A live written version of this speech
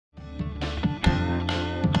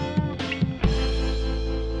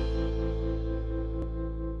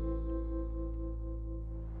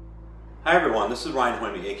Hi everyone, this is Ryan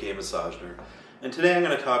Hoyme, aka Massage Nerd, and today I'm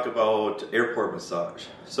going to talk about airport massage.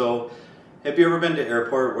 So, have you ever been to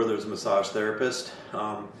airport where there's a massage therapist?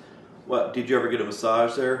 Did you ever get a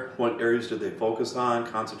massage there? What areas did they focus on,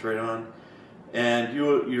 concentrate on? And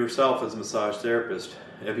you yourself as a massage therapist,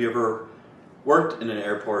 have you ever worked in an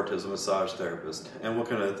airport as a massage therapist? And what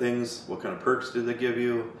kind of things, what kind of perks did they give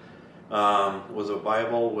you? Was it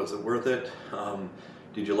viable? Was it worth it?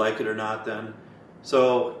 Did you like it or not then?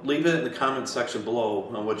 So leave it in the comments section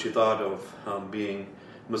below on what you thought of being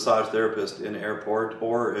a massage therapist in an airport,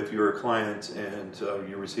 or if you were a client and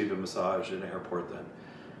you received a massage in an airport then.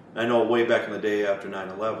 I know way back in the day after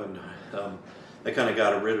 9/11, they kind of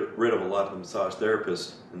got rid of a lot of the massage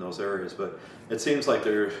therapists in those areas, but it seems like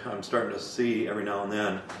I'm starting to see every now and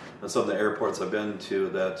then on some of the airports I've been to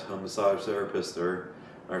that massage therapists are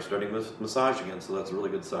starting massage again, so that's a really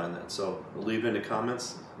good sign. So leave it in the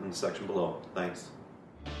comments in the section below. Thanks.